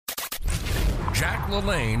Jack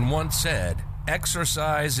LaLanne once said,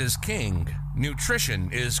 "Exercise is king,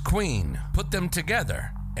 nutrition is queen. Put them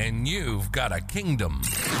together, and you've got a kingdom."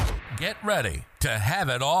 Get ready to have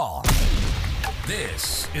it all.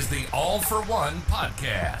 This is the All for One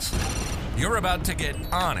podcast. You're about to get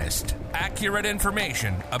honest, accurate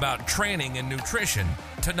information about training and nutrition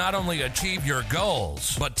to not only achieve your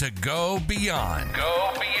goals, but to go beyond.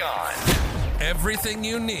 Go beyond. Everything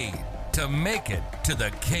you need to make it to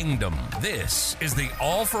the kingdom. This is the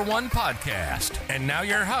All for One podcast. And now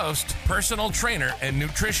your host, personal trainer and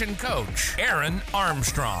nutrition coach, Aaron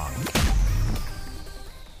Armstrong.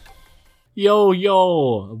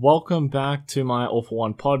 Yo, welcome back to my All for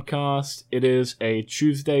One podcast. It is a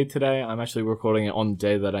Tuesday today. I'm actually recording it on the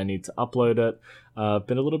day that I need to upload it.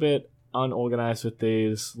 Been a little bit unorganized with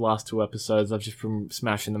these last two episodes. I've just been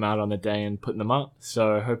smashing them out on the day and putting them up,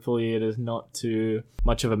 so hopefully it is not too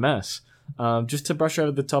much of a mess. Just to brush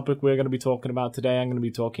over the topic we're going to be talking about today, I'm going to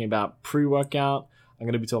be talking about pre-workout. I'm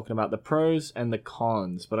going to be talking about the pros and the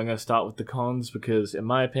cons, but I'm going to start with the cons because, in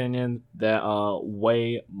my opinion, there are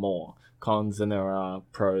way more cons than there are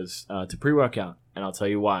pros to pre-workout, and I'll tell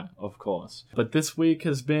you why, of course. But this week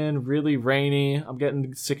has been really rainy. I'm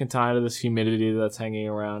getting sick and tired of this humidity that's hanging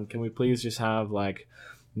around. Can we please just have like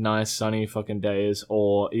nice sunny fucking days,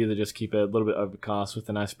 or either just keep it a little bit overcast with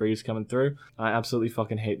a nice breeze coming through? I absolutely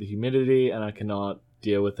fucking hate the humidity and I cannot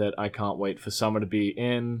deal with it. I can't wait for summer to be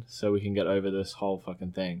in so we can get over this whole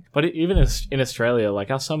fucking thing. But even in Australia, like,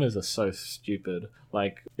 our summers are so stupid.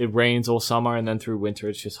 Like, it rains all summer and then through winter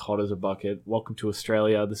it's just hot as a bucket. Welcome to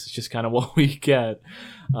Australia. This is just kind of what we get,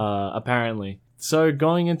 apparently. So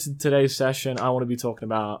going into today's session, I want to be talking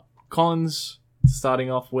about cons. Starting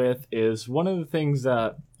off with is one of the things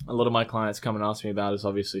that a lot of my clients come and ask me about is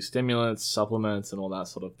obviously stimulants, supplements, and all that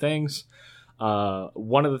sort of things.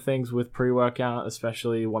 One of the things with pre-workout,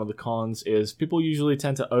 especially one of the cons, is people usually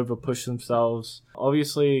tend to over-push themselves.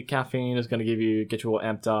 Obviously, caffeine is going to get you all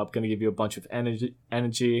amped up, going to give you a bunch of energy,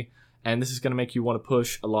 and this is going to make you want to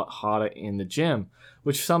push a lot harder in the gym,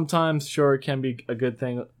 which sometimes, sure, can be a good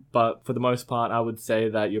thing, but for the most part, I would say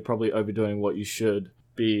that you're probably overdoing what you should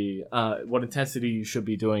be, what intensity you should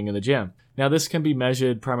be doing in the gym. Now, this can be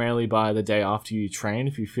measured primarily by the day after you train.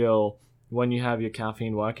 If you feel when you have your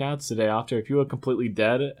caffeine workouts the day after, if you are completely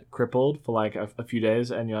dead, crippled for like a few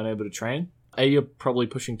days and you're unable to train, A, you're probably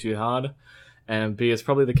pushing too hard, and B, it's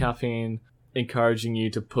probably the caffeine encouraging you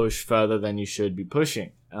to push further than you should be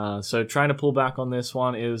pushing. So trying to pull back on this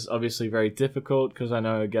one is obviously very difficult because I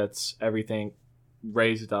know it gets everything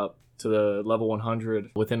raised up to the level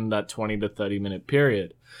 100 within that 20 to 30 minute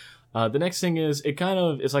period. The next thing is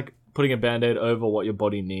it's like putting a band-aid over what your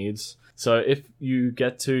body needs. So if you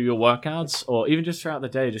get to your workouts, or even just throughout the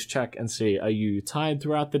day, just check and see, are you tired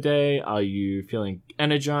throughout the day? Are you feeling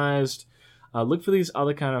energized? Look for these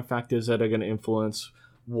other kind of factors that are going to influence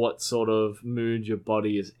what sort of mood your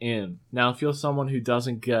body is in. Now, if you're someone who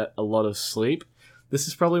doesn't get a lot of sleep, this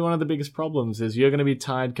is probably one of the biggest problems, is you're going to be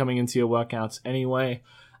tired coming into your workouts anyway,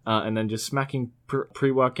 and then just smacking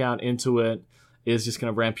pre-workout into it is just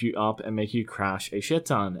going to ramp you up and make you crash a shit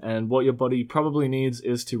ton. And what your body probably needs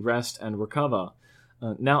is to rest and recover.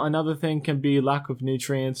 Now, another thing can be lack of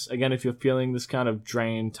nutrients. Again, if you're feeling this kind of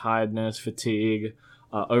drain, tiredness, fatigue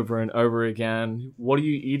over and over again, what are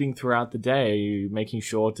you eating throughout the day? Are you making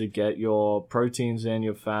sure to get your proteins in,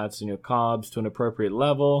 your fats, and your carbs to an appropriate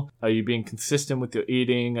level? Are you being consistent with your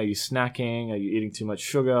eating? Are you snacking? Are you eating too much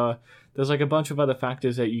sugar? There's like a bunch of other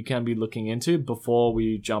factors that you can be looking into before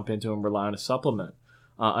we jump into and rely on a supplement.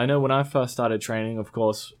 I know when I first started training, of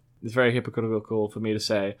course, it's very hypocritical for me to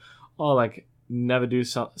say, never do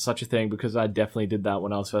such a thing, because I definitely did that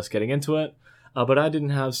when I was first getting into it. But I didn't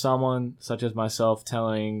have someone such as myself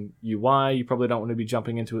telling you why. You probably don't want to be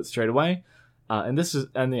jumping into it straight away. This is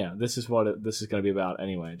what this is going to be about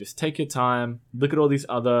anyway. Just take your time, look at all these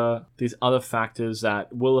other factors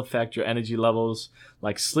that will affect your energy levels,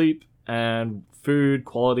 like sleep and food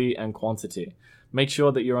quality and quantity. Make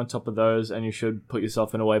sure that you're on top of those, and you should put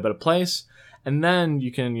yourself in a way better place, and then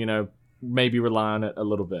you can, maybe rely on it a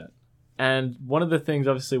little bit. And one of the things,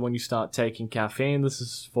 obviously, when you start taking caffeine, this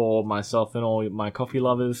is for myself and all my coffee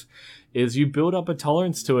lovers, is you build up a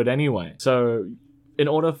tolerance to it anyway. So in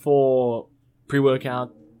order for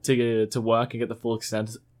pre-workout to work and get the full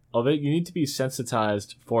extent of it, you need to be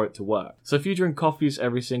sensitized for it to work. So if you drink coffees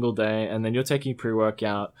every single day and then you're taking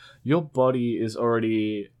pre-workout, your body is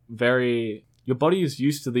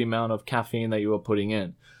used to the amount of caffeine that you are putting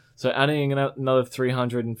in. So adding another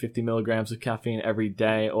 350 milligrams of caffeine every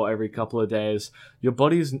day or every couple of days, your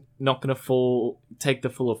body's not going to take the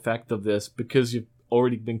full effect of this, because you've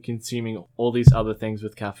already been consuming all these other things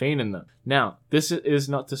with caffeine in them. Now, this is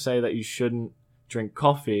not to say that you shouldn't drink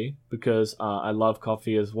coffee, because I love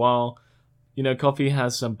coffee as well. You know, coffee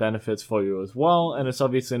has some benefits for you as well, and it's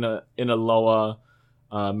obviously in a lower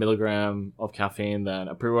milligram of caffeine than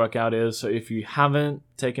a pre-workout is. So if you haven't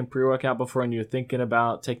taken pre-workout before and you're thinking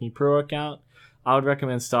about taking pre-workout, I would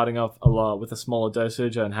recommend starting off with a smaller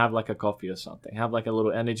dosage and have like a coffee or something. Have like a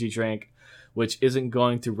little energy drink, which isn't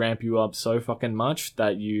going to ramp you up so fucking much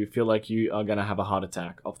that you feel like you are going to have a heart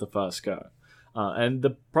attack off the first go. And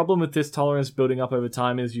the problem with this tolerance building up over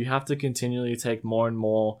time is you have to continually take more and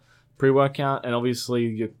more pre-workout, and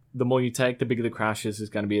obviously the more you take, the bigger the crashes is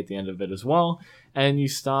going to be at the end of it as well, and you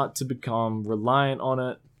start to become reliant on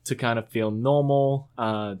it to kind of feel normal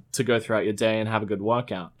to go throughout your day and have a good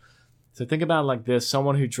workout. So think about it like this: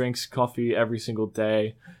 someone who drinks coffee every single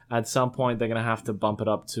day, at some point they're going to have to bump it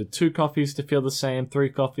up to 2 coffees to feel the same, 3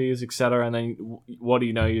 coffees, etc. And then what do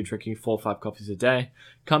you know, you're drinking 4 or 5 coffees a day.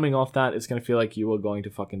 Coming off that, it's going to feel like you are going to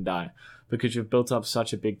fucking die, because you've built up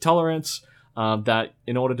such a big tolerance that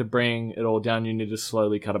in order to bring it all down, you need to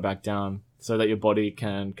slowly cut it back down so that your body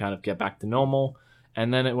can kind of get back to normal.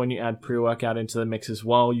 And then when you add pre-workout into the mix as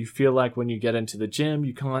well, you feel like when you get into the gym,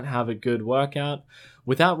 you can't have a good workout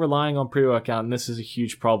without relying on pre-workout. And this is a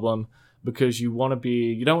huge problem, because you don't want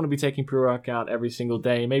to be taking pre-workout every single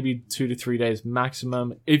day, maybe 2 to 3 days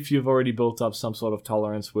maximum, if you've already built up some sort of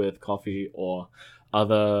tolerance with coffee or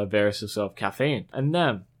other various of caffeine. And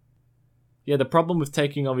then, yeah, the problem with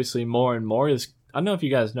taking obviously more and more is, I don't know if you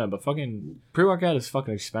guys know, but fucking pre-workout is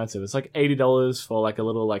fucking expensive. It's like $80 for like a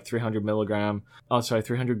little like 300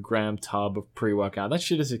 gram tub of pre-workout. That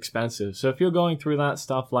shit is expensive. So if you're going through that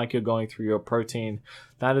stuff like you're going through your protein,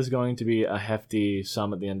 that is going to be a hefty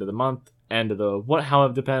sum at the end of the month,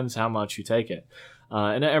 however, depends how much you take it.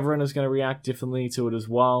 And everyone is going to react differently to it as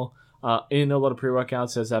well. In a lot of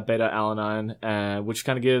pre-workouts, there's that beta-alanine, which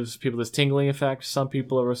kind of gives people this tingling effect. Some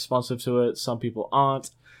people are responsive to it, some people aren't.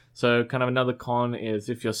 So kind of another con is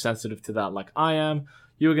if you're sensitive to that like I am,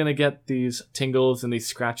 you're going to get these tingles and these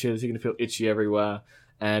scratches. You're going to feel itchy everywhere,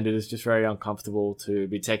 and it is just very uncomfortable to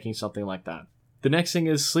be taking something like that. The next thing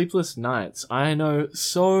is sleepless nights. I know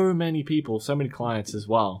so many people, so many clients as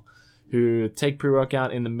well, who take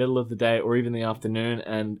pre-workout in the middle of the day or even the afternoon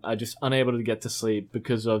and are just unable to get to sleep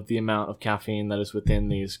because of the amount of caffeine that is within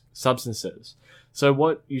these substances. So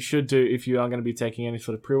what you should do if you are going to be taking any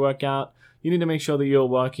sort of pre-workout, you need to make sure that you're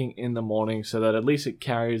working in the morning so that at least it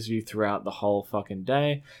carries you throughout the whole fucking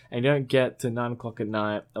day, and you don't get to 9 o'clock at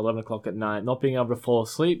night, 11 o'clock at night, not being able to fall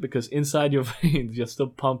asleep because inside your veins you're still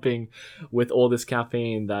pumping with all this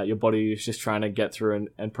caffeine that your body is just trying to get through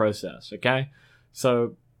and process, okay?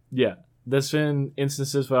 So, yeah. There's been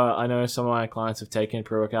instances where I know some of my clients have taken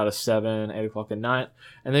pre-workout at 7, 8 o'clock at night,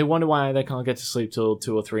 and they wonder why they can't get to sleep till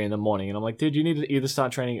 2 or 3 in the morning. And I'm like, dude, you need to either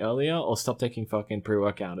start training earlier or stop taking fucking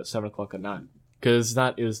pre-workout at 7 o'clock at night. Because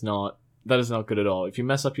that is not good at all. If you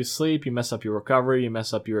mess up your sleep, you mess up your recovery, you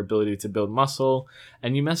mess up your ability to build muscle,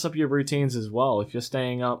 and you mess up your routines as well. If you're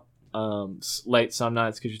staying up late some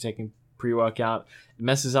nights because you're taking pre-workout, it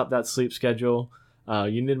messes up that sleep schedule.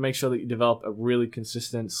 You need to make sure that you develop a really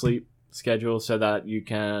consistent sleep schedule so that you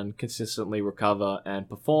can consistently recover and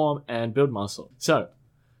perform and build muscle. So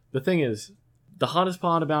the thing is, the hardest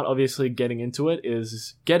part about obviously getting into it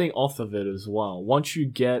is getting off of it as well. Once you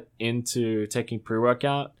get into taking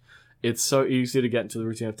pre-workout, it's so easy to get into the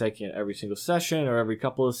routine of taking it every single session or every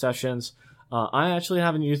couple of sessions. I actually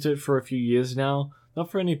haven't used it for a few years now,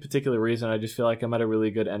 not for any particular reason. I just feel like I'm at a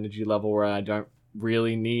really good energy level where I don't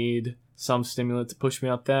really need some stimulant to push me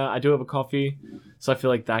up there. I do have a coffee, so I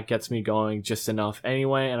feel like that gets me going just enough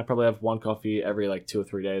anyway, and I probably have one coffee every like 2 or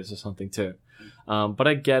 3 days or something too. But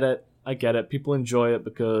I get it. People enjoy it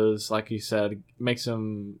because, like you said, it makes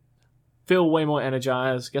them feel way more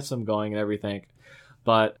energized, gets them going and everything.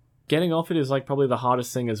 But getting off it is like probably the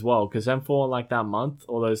hardest thing as well, because then for like that month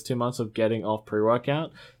or those 2 months of getting off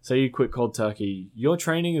pre-workout, say you quit cold turkey, your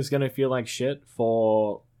training is going to feel like shit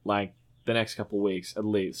for like the next couple of weeks at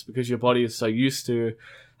least, because your body is so used to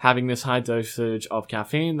having this high dosage of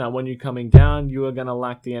caffeine that when you're coming down, you are going to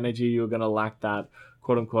lack the energy, you're going to lack that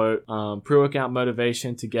quote-unquote pre-workout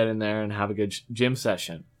motivation to get in there and have a good gym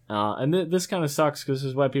session. And this kind of sucks because this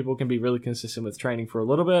is where people can be really consistent with training for a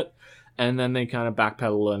little bit, and then they kind of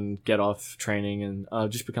backpedal and get off training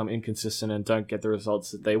and just become inconsistent and don't get the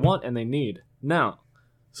results that they want and they need. Now,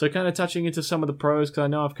 so kind of touching into some of the pros, because I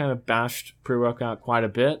know I've kind of bashed pre-workout quite a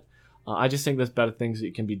bit. I just think there's better things that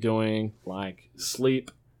you can be doing, like sleep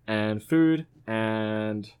and food,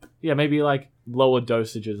 and yeah, maybe like lower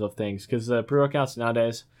dosages of things, because the pre-workouts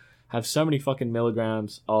nowadays have so many fucking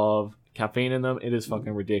milligrams of caffeine in them. It is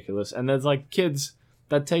fucking ridiculous. And there's like kids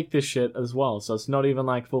that take this shit as well. So it's not even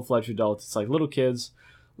like full-fledged adults. It's like little kids,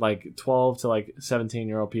 like 12 to like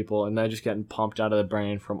 17-year-old people, and they're just getting pumped out of their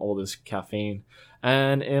brain from all this caffeine.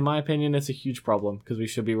 And in my opinion, it's a huge problem because we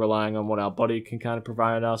should be relying on what our body can kind of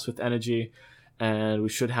provide us with energy, and we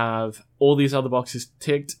should have all these other boxes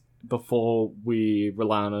ticked before we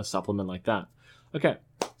rely on a supplement like that. Okay,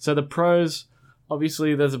 so the pros,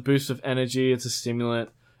 obviously there's a boost of energy, it's a stimulant,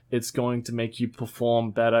 it's going to make you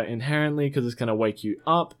perform better inherently because it's going to wake you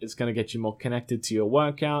up, it's going to get you more connected to your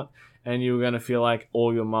workout, and you're going to feel like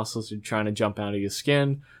all your muscles are trying to jump out of your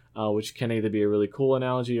skin, which can either be a really cool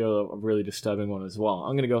analogy or a really disturbing one as well.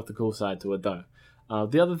 I'm going to go with the cool side to it though.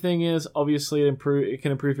 The other thing is, obviously, it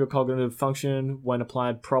can improve your cognitive function when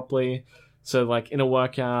applied properly. So like in a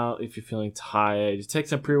workout, if you're feeling tired, you take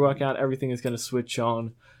some pre-workout, everything is going to switch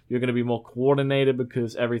on. You're going to be more coordinated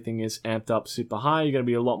because everything is amped up super high. You're going to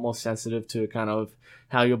be a lot more sensitive to kind of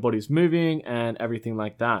how your body's moving and everything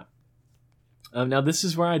like that. Now, this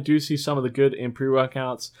is where I do see some of the good in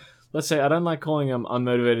pre-workouts. Let's say, I don't like calling them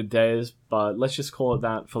unmotivated days, but let's just call it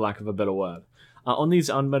that for lack of a better word. On these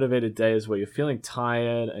unmotivated days where you're feeling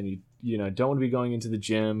tired and you don't want to be going into the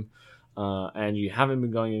gym, and you haven't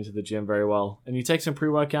been going into the gym very well, and you take some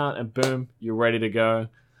pre-workout and boom, you're ready to go.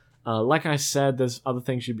 Like I said, there's other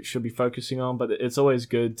things you should be focusing on, but it's always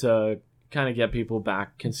good to kind of get people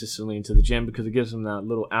back consistently into the gym because it gives them that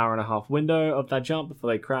little hour and a half window of that jump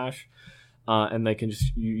before they crash, and they can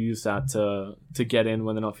just use that to get in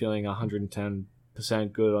when they're not feeling 110%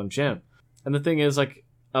 good on gym. And the thing is, like,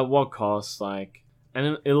 at what cost? Like,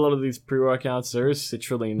 and in a lot of these pre-workouts, there is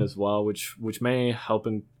citrulline as well, which may help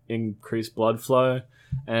increase blood flow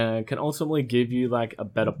and can ultimately give you like a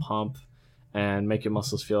better pump and make your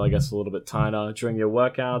muscles feel, I guess, a little bit tighter during your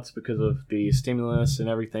workouts because of the stimulus and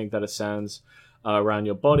everything that it sends around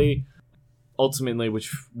your body, ultimately,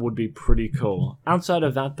 which would be pretty cool. Outside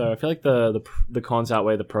of that, though, I feel like the cons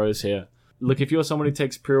outweigh the pros here. Look, if you're someone who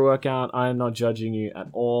takes pre-workout, I am not judging you at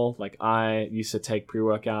all. Like, I used to take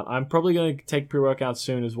pre-workout. I'm probably going to take pre-workout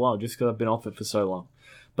soon as well, just because I've been off it for so long.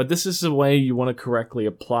 But this is the way you want to correctly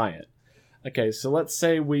apply it. Okay, so let's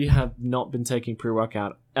say we have not been taking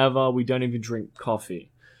pre-workout ever. We don't even drink coffee.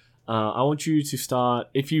 I want you to start,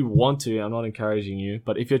 if you want to, I'm not encouraging you,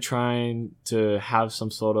 but if you're trying to have some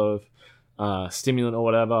sort of stimulant or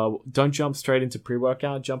whatever, don't jump straight into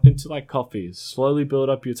pre-workout. Jump into like coffees. Slowly build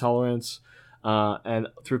up your tolerance. And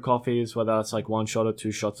through coffees, whether it's like 1 shot or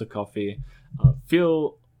 2 shots of coffee,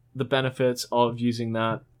 feel the benefits of using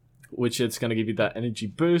that, which it's going to give you that energy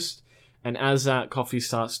boost. And as that coffee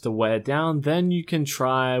starts to wear down, then you can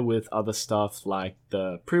try with other stuff like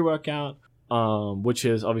the pre-workout, which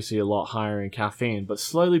is obviously a lot higher in caffeine, but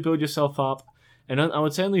slowly build yourself up. And I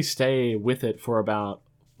would say only stay with it for about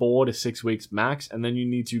 4 to 6 weeks max, and then you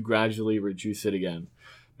need to gradually reduce it again,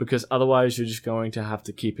 because otherwise you're just going to have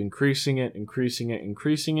to keep increasing it. You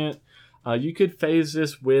could phase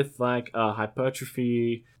this with like a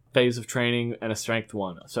hypertrophy phase of training and a strength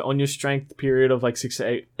one. So on your strength period of like 6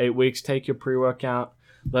 to 8 weeks, take your pre-workout,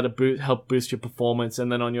 let it help boost your performance,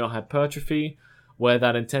 and then on your hypertrophy, where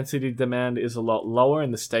that intensity demand is a lot lower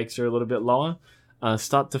and the stakes are a little bit lower,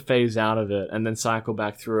 start to phase out of it and then cycle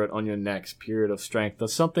back through it on your next period of strength or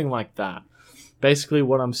something like that. Basically,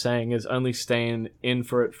 what I'm saying is only staying in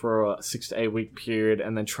for it for a 6 to 8 week period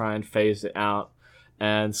and then try and phase it out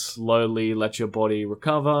and slowly let your body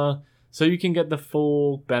recover so you can get the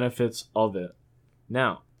full benefits of it.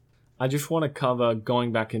 Now, I just want to cover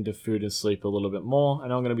going back into food and sleep a little bit more. I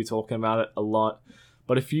know I'm going to be talking about it a lot,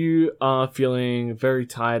 but if you are feeling very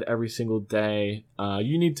tired every single day,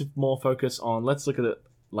 you need to more focus on, let's look at it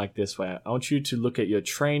like this way. I want you to look at your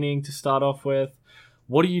training to start off with.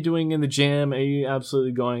 What are you doing in the gym? Are you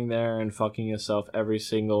absolutely going there and fucking yourself every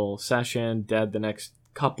single session, dead the next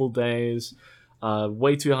couple days?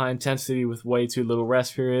 Way too high intensity with way too little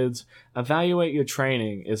rest periods. Evaluate your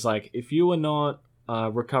training. Is like, if you are not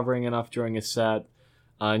recovering enough during a set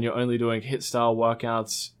and you're only doing HIIT style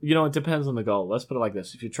workouts, it depends on the goal. Let's put it like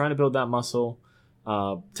this. If you're trying to build that muscle,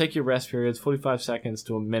 take your rest periods, 45 seconds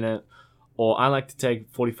to a minute, or I like to take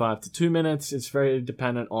 45 to 2 minutes. It's very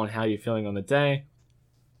dependent on how you're feeling on the day.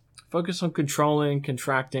 Focus on controlling,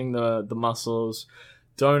 contracting the muscles.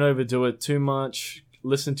 Don't overdo it too much.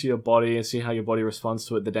 Listen to your body and see how your body responds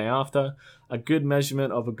to it the day after. A good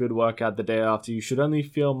measurement of a good workout the day after, you should only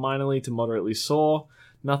feel minorly to moderately sore.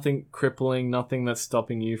 Nothing crippling, nothing that's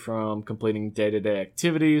stopping you from completing day-to-day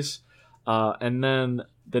activities. And then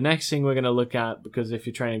the next thing we're going to look at, because if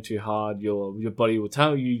you're training too hard, your body will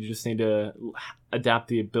tell you just need to adapt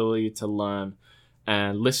the ability to learn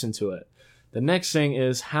and listen to it. The next thing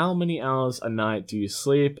is, how many hours a night do you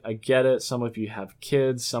sleep? I get it. Some of you have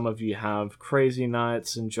kids. Some of you have crazy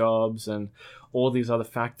nights and jobs and all these other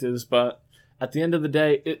factors. But at the end of the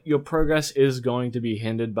day, your progress is going to be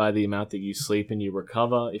hindered by the amount that you sleep and you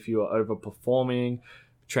recover. If you are overperforming,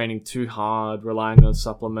 training too hard, relying on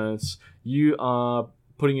supplements, you are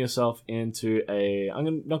putting yourself into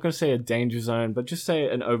I'm not going to say a danger zone, but just say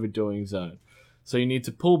an overdoing zone. So you need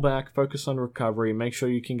to pull back, focus on recovery, make sure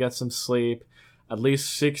you can get some sleep. At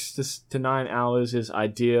least 6 to 9 hours is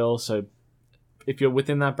ideal. So if you're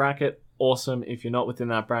within that bracket, awesome. If you're not within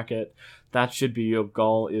that bracket, that should be your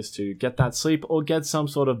goal, is to get that sleep or get some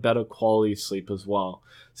sort of better quality sleep as well.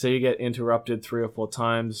 So you get interrupted 3 or 4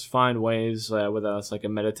 times, find ways, whether that's like a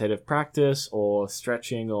meditative practice or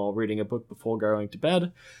stretching or reading a book before going to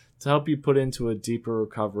bed, to help you put into a deeper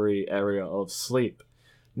recovery area of sleep.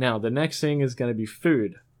 Now, the next thing is going to be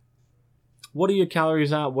food. What are your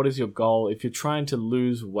calories at? What is your goal? If you're trying to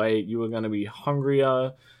lose weight, you are going to be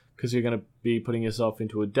hungrier because you're going to be putting yourself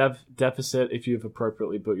into a deficit if you've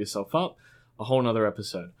appropriately built yourself up. A whole nother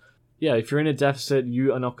episode. Yeah, if you're in a deficit,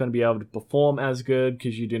 you are not going to be able to perform as good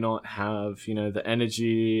because you do not have, the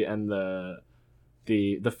energy and the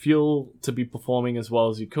fuel to be performing as well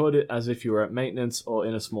as you could, as if you were at maintenance or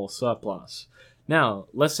in a small surplus. Now,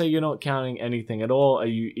 let's say you're not counting anything at all. Are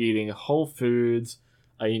you eating whole foods?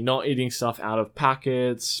 Are you not eating stuff out of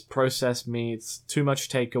packets, processed meats, too much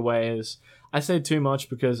takeaways? I say too much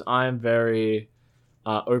because I'm very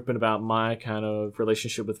open about my kind of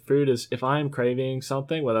relationship with food. Is if I am craving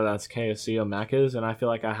something, whether that's KFC or Macca's, and I feel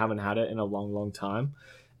like I haven't had it in a long, long time,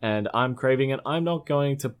 and I'm craving it, I'm not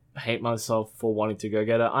going to hate myself for wanting to go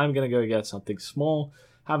get it. I'm going to go get something small,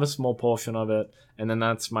 have a small portion of it, and then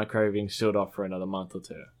that's my craving sealed off for another month or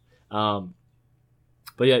two.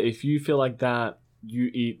 But yeah, if you feel like that,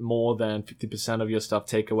 you eat more than 50% of your stuff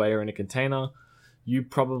takeaway or in a container, you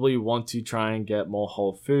probably want to try and get more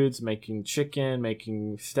whole foods. Making chicken,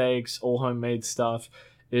 making steaks, all homemade stuff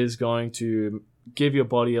is going to give your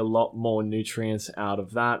body a lot more nutrients out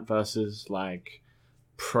of that versus like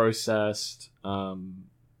processed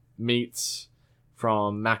meats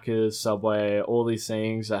from Macca's, Subway, all these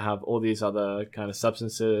things that have all these other kind of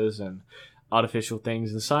substances and artificial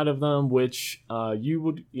things inside of them, which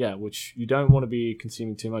you don't want to be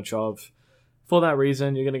consuming too much of. For that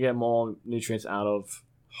reason, you're going to get more nutrients out of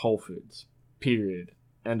whole foods. Period.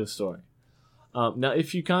 End of story. Now,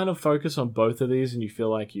 if you kind of focus on both of these and you feel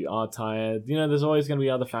like you are tired, there's always going to be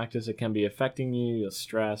other factors that can be affecting you, your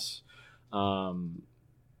stress,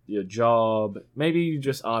 your job. Maybe you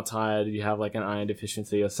just are tired, you have like an iron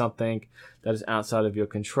deficiency or something that is outside of your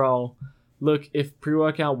control. Look, if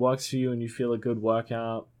pre-workout works for you and you feel a good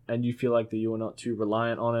workout and you feel like that you are not too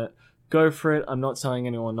reliant on it, go for it. I'm not telling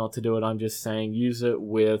anyone not to do it. I'm just saying use it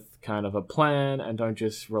with kind of a plan and don't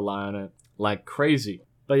just rely on it like crazy.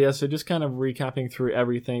 But yeah, so just kind of recapping through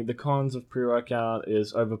everything. The cons of pre-workout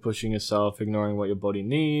is over-pushing yourself, ignoring what your body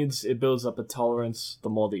needs. It builds up a tolerance. The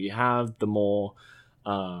more that you have, the more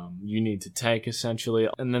you need to take, essentially.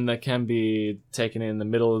 And then that can be taken in the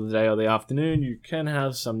middle of the day or the afternoon. You can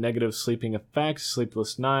have some negative sleeping effects,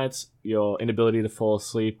 sleepless nights, your inability to fall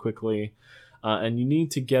asleep quickly. And you need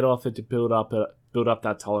to get off it to build up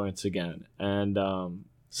that tolerance again. And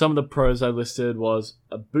some of the pros I listed was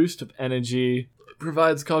a boost of energy. It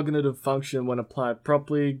provides cognitive function when applied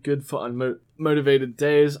properly. Good for unmotivated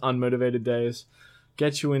days.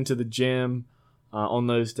 Gets you into the gym on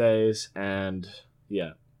those days. And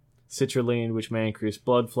yeah, citrulline, which may increase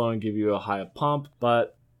blood flow and give you a higher pump.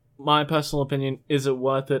 But my personal opinion, is it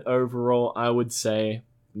worth it overall? I would say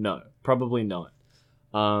no, probably not.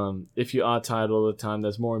 If you are tired all the time,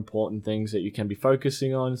 there's more important things that you can be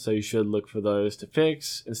focusing on, so you should look for those to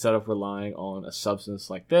fix instead of relying on a substance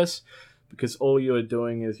like this, because all you are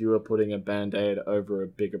doing is you are putting a band-aid over a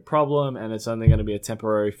bigger problem, and it's only going to be a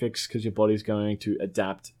temporary fix because your body's going to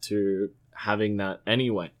adapt to having that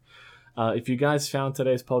anyway. If you guys found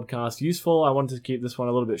today's podcast useful, I wanted to keep this one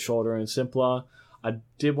a little bit shorter and simpler. I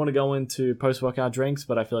did want to go into post-workout drinks,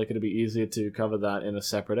 but I feel like it'd be easier to cover that in a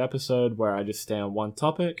separate episode where I just stay on one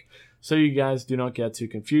topic, so you guys do not get too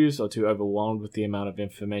confused or too overwhelmed with the amount of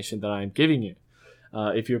information that I am giving you.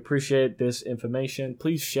 If you appreciate this information,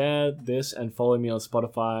 please share this and follow me on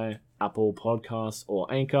Spotify, Apple Podcasts, or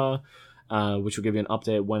Anchor, which will give you an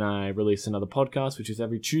update when I release another podcast, which is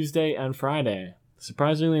every Tuesday and Friday.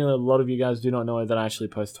 Surprisingly, a lot of you guys do not know that I actually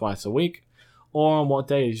post twice a week. Or on what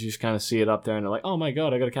days you just kind of see it up there and they're like, oh my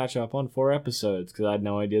god, I gotta catch up on 4 episodes because I had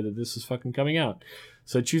no idea that this was fucking coming out.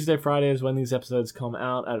 So Tuesday, Friday is when these episodes come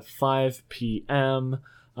out at 5 p.m.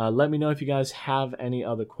 Let me know if you guys have any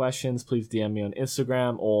other questions. Please DM me on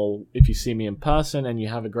Instagram, or if you see me in person and you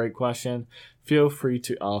have a great question, feel free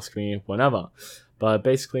to ask me whenever. But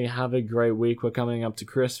basically, have a great week. We're coming up to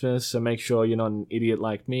Christmas, so make sure you're not an idiot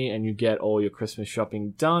like me and you get all your Christmas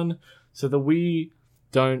shopping done so that we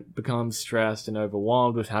don't become stressed and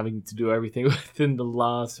overwhelmed with having to do everything within the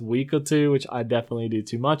last week or two, which I definitely do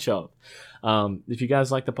too much of. If you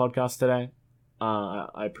guys like the podcast today,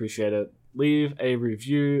 I appreciate it. Leave a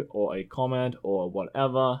review or a comment or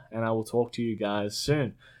whatever, and I will talk to you guys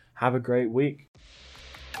soon. Have a great week.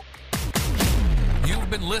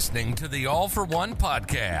 You've been listening to the All for One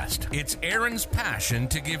podcast. It's Aaron's passion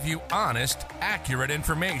to give you honest, accurate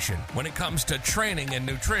information when it comes to training and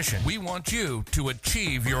nutrition. We want you to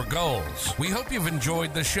achieve your goals. We hope you've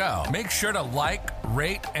enjoyed the show. Make sure to like,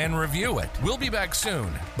 rate, and review it. We'll be back soon.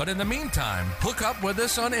 But in the meantime, hook up with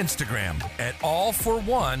us on Instagram at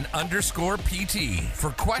allfor1_PT.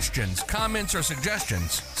 For questions, comments, or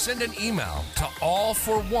suggestions, send an email to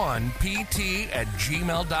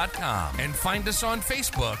allfor1pt@gmail.com and find us on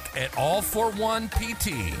Facebook at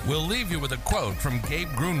All41PT. We'll leave you with a quote from Gabe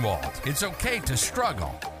Grunwald. It's okay to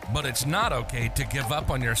struggle, but it's not okay to give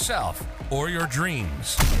up on yourself or your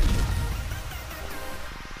dreams.